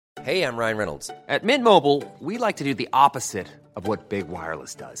Hey, I'm Ryan Reynolds. At Mint Mobile, we like to do the opposite of what Big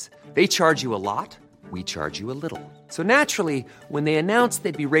Wireless does. They charge you a lot, we charge you a little. So naturally, when they announced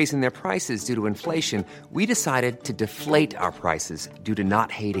they'd be raising their prices due to inflation, we decided to deflate our prices due to not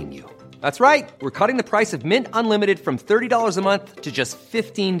hating you. That's right. We're cutting the price of Mint Unlimited from $30 a month to just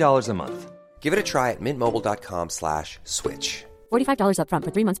 $15 a month. Give it a try at mintmobile.com/switch. $45 up front for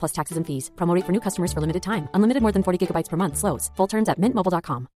 3 months plus taxes and fees. Promo rate for new customers for limited time. Unlimited more than 40 gigabytes per month. Slows full terms at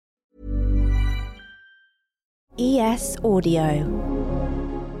mintmobile.com. ES Audio.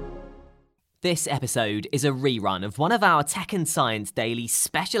 This episode is a rerun of one of our Tech and Science Daily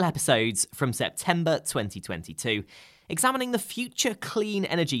special episodes from September 2022, examining the future clean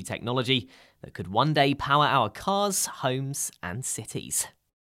energy technology that could one day power our cars, homes, and cities.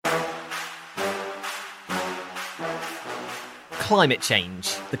 Climate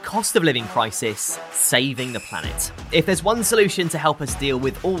change, the cost of living crisis, saving the planet. If there's one solution to help us deal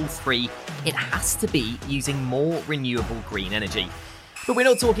with all three, it has to be using more renewable green energy. But we're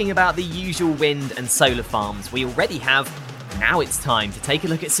not talking about the usual wind and solar farms we already have. Now it's time to take a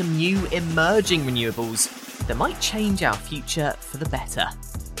look at some new emerging renewables that might change our future for the better.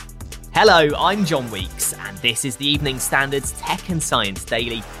 Hello, I'm John Weeks, and this is the Evening Standard's Tech and Science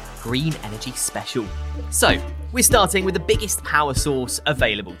Daily Green Energy Special. So, we're starting with the biggest power source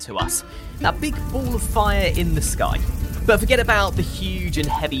available to us, that big ball of fire in the sky. But forget about the huge and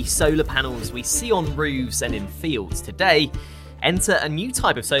heavy solar panels we see on roofs and in fields today. Enter a new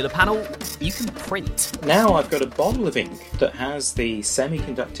type of solar panel you can print. Now I've got a bottle of ink that has the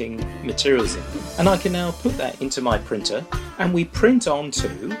semiconducting materials in it, and I can now put that into my printer and we print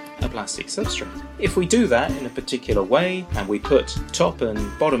onto a plastic substrate. If we do that in a particular way and we put top and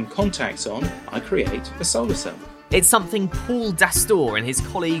bottom contacts on, I create a solar cell. It's something Paul Dastor and his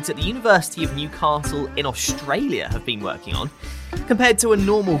colleagues at the University of Newcastle in Australia have been working on. Compared to a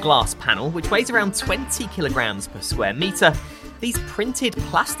normal glass panel, which weighs around 20 kilograms per square metre, these printed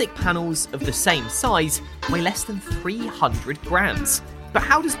plastic panels of the same size weigh less than 300 grams. But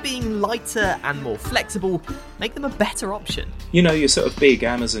how does being lighter and more flexible make them a better option? You know, your sort of big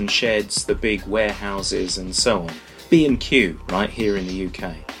Amazon sheds, the big warehouses and so on. B&Q, right here in the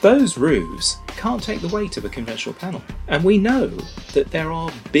UK. Those roofs can't take the weight of a conventional panel. And we know that there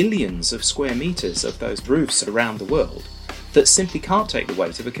are billions of square metres of those roofs around the world that simply can't take the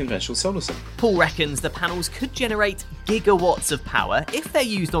weight of a conventional solar cell. Paul reckons the panels could generate gigawatts of power if they're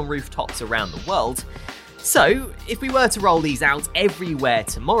used on rooftops around the world. So, if we were to roll these out everywhere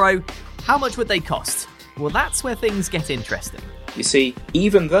tomorrow, how much would they cost? Well, that's where things get interesting. You see,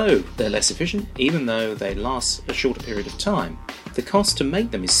 even though they're less efficient, even though they last a shorter period of time, the cost to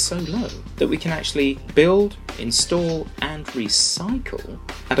make them is so low that we can actually build, install and recycle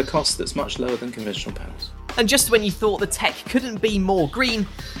at a cost that's much lower than conventional panels. And just when you thought the tech couldn't be more green,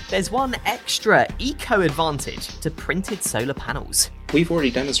 there's one extra eco-advantage to printed solar panels. We've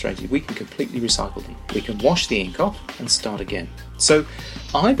already demonstrated we can completely recycle them. We can wash the ink off and start again. So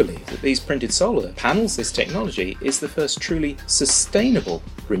I believe that these printed solar panels, this technology, is the first truly sustainable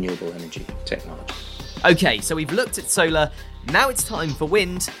renewable energy technology. Okay, so we've looked at solar, now it's time for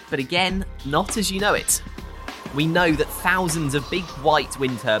wind, but again, not as you know it. We know that thousands of big white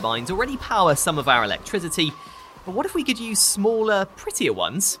wind turbines already power some of our electricity, but what if we could use smaller, prettier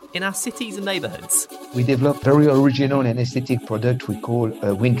ones in our cities and neighbourhoods? We developed a very original and aesthetic product we call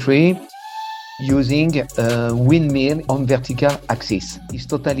a wind tree, using a windmill on vertical axis. It's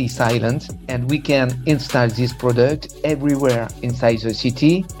totally silent, and we can install this product everywhere inside the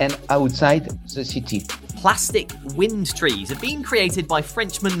city and outside the city. Plastic wind trees have been created by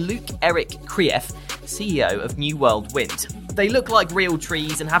Frenchman Luc-Eric Krief, CEO of New World Wind. They look like real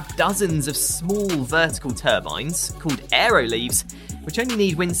trees and have dozens of small vertical turbines, called aeroleaves, which only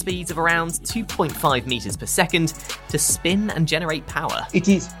need wind speeds of around 2.5 meters per second to spin and generate power. It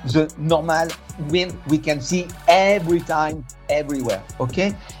is the normal wind we can see every time, everywhere,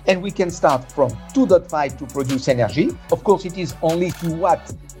 okay? And we can start from 2.5 to produce energy. Of course, it is only 2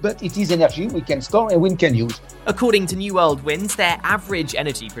 watts, but it is energy we can store and we can use. According to New World Wind, their average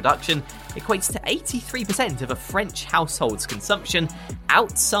energy production equates to 83% of a French household's consumption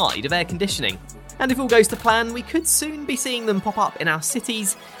outside of air conditioning. And if all goes to plan, we could soon be seeing them pop up in our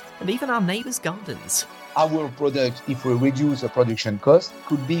cities and even our neighbours' gardens. Our product, if we reduce the production cost,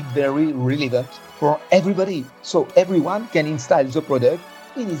 could be very relevant for everybody. So everyone can install the product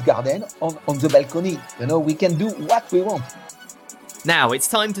in his garden, on the balcony. You know, we can do what we want. Now it's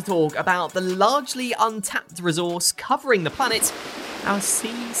time to talk about the largely untapped resource covering the planet, our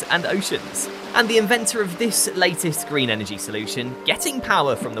seas and oceans. And the inventor of this latest green energy solution, getting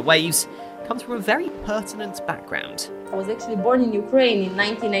power from the waves, comes from a very pertinent background. I was actually born in Ukraine in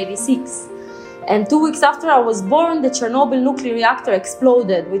 1986. And 2 weeks after I was born, the Chernobyl nuclear reactor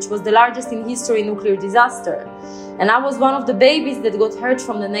exploded, which was the largest in history nuclear disaster. And I was one of the babies that got hurt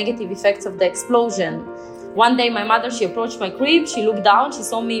from the negative effects of the explosion. One day my mother, she approached my crib, she looked down, she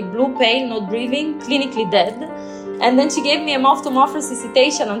saw me blue, pale, not breathing, clinically dead. And then she gave me a mouth-to-mouth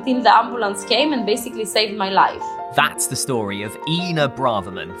resuscitation until the ambulance came and basically saved my life. That's the story of Ina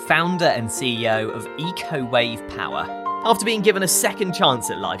Braverman, founder and CEO of EcoWave Power. After being given a second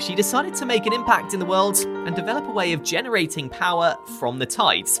chance at life, she decided to make an impact in the world and develop a way of generating power from the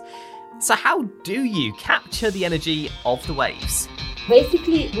tides. So how do you capture the energy of the waves?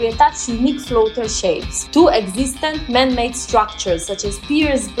 Basically, we attach unique floater shapes to existent man-made structures such as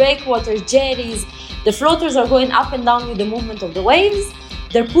piers, breakwaters, jetties. The floaters are going up and down with the movement of the waves.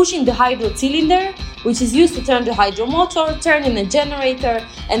 They're pushing the hydro cylinder, which is used to turn the hydro motor, turning a generator,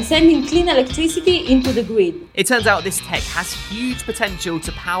 and sending clean electricity into the grid. It turns out this tech has huge potential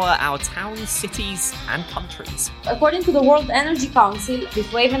to power our towns, cities, and countries. According to the World Energy Council,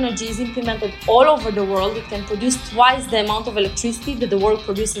 if wave energy is implemented all over the world, it can produce twice the amount of electricity that the world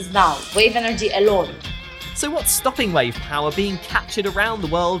produces now, wave energy alone. So what's stopping wave power being captured around the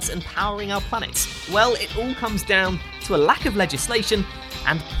world and powering our planet? Well, it all comes down to a lack of legislation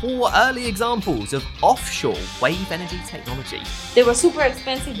and poor early examples of offshore wave energy technology. They were super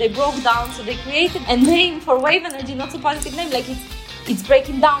expensive, they broke down, so they created a name for wave energy, not so positive name, like it's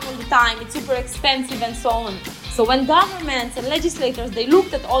breaking down all the time, it's super expensive and so on. So when governments and legislators, they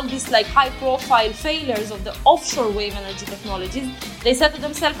looked at all these like high-profile failures of the offshore wave energy technologies, they said to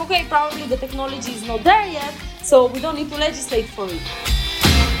themselves, okay, probably the technology is not there yet, so we don't need to legislate for it.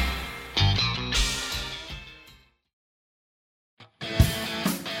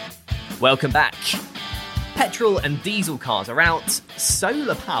 Welcome back. Petrol and diesel cars are out,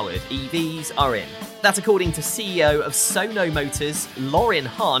 solar-powered EVs are in. That's according to CEO of Sono Motors, Laurin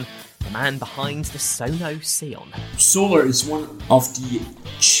Hahn, the man behind the Sono Sion. Solar is one of the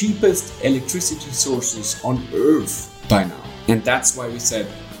cheapest electricity sources on Earth by now. And that's why we said,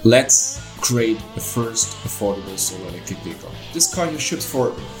 let's create the first affordable solar electric vehicle. This car ships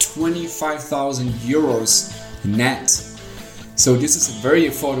for 25,000 euros net. So this is a very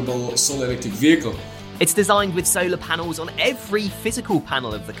affordable solar electric vehicle. It's designed with solar panels on every physical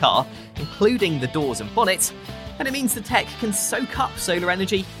panel of the car, including the doors and bonnet, and it means the tech can soak up solar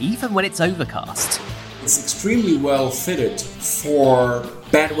energy even when it's overcast. It's extremely well fitted for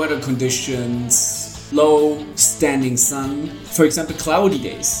bad weather conditions, low standing sun. For example, cloudy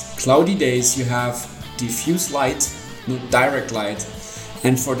days. Cloudy days you have diffuse light, not direct light.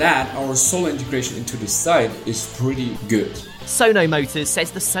 And for that, our solar integration into the site is pretty good. Sono Motors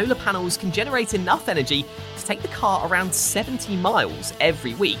says the solar panels can generate enough energy to take the car around 70 miles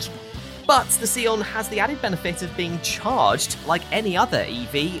every week. But the Sion has the added benefit of being charged like any other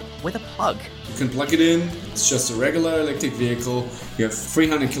EV with a plug. You can plug it in, it's just a regular electric vehicle. You have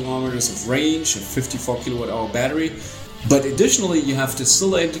 300 kilometers of range, a 54 kilowatt hour battery. But additionally, you have the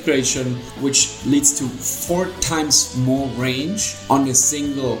solar integration, which leads to 4 times more range on a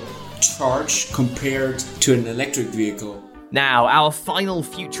single charge compared to an electric vehicle. Now, our final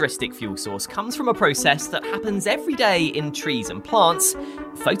futuristic fuel source comes from a process that happens every day in trees and plants,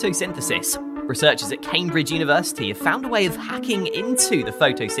 photosynthesis. Researchers at Cambridge University have found a way of hacking into the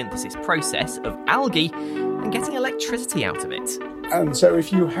photosynthesis process of algae and getting electricity out of it. And so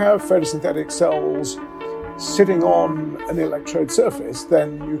if you have photosynthetic cells sitting on an electrode surface,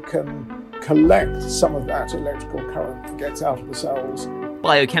 then you can collect some of that electrical current that gets out of the cells.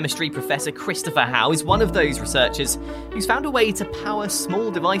 Biochemistry professor Christopher Howe is one of those researchers who's found a way to power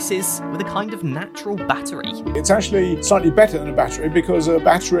small devices with a kind of natural battery. It's actually slightly better than a battery because a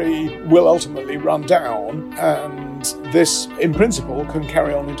battery will ultimately run down, and this, in principle, can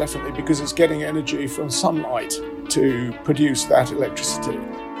carry on indefinitely because it's getting energy from sunlight to produce that electricity.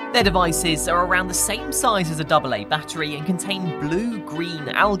 Their devices are around the same size as a AA battery and contain blue-green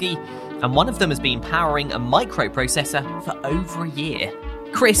algae, and one of them has been powering a microprocessor for over a year.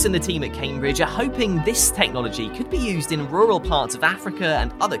 Chris and the team at Cambridge are hoping this technology could be used in rural parts of Africa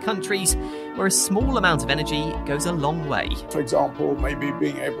and other countries where a small amount of energy goes a long way. For example, maybe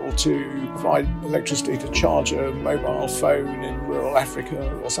being able to provide electricity to charge a mobile phone in rural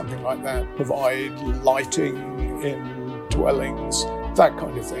Africa or something like that, provide lighting in dwellings, that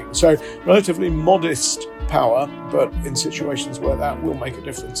kind of thing. So relatively modest power, but in situations where that will make a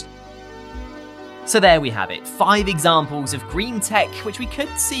difference. So there we have it, 5 examples of green tech which we could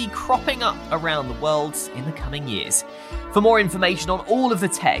see cropping up around the world in the coming years. For more information on all of the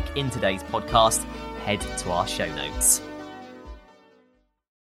tech in today's podcast, head to our show notes.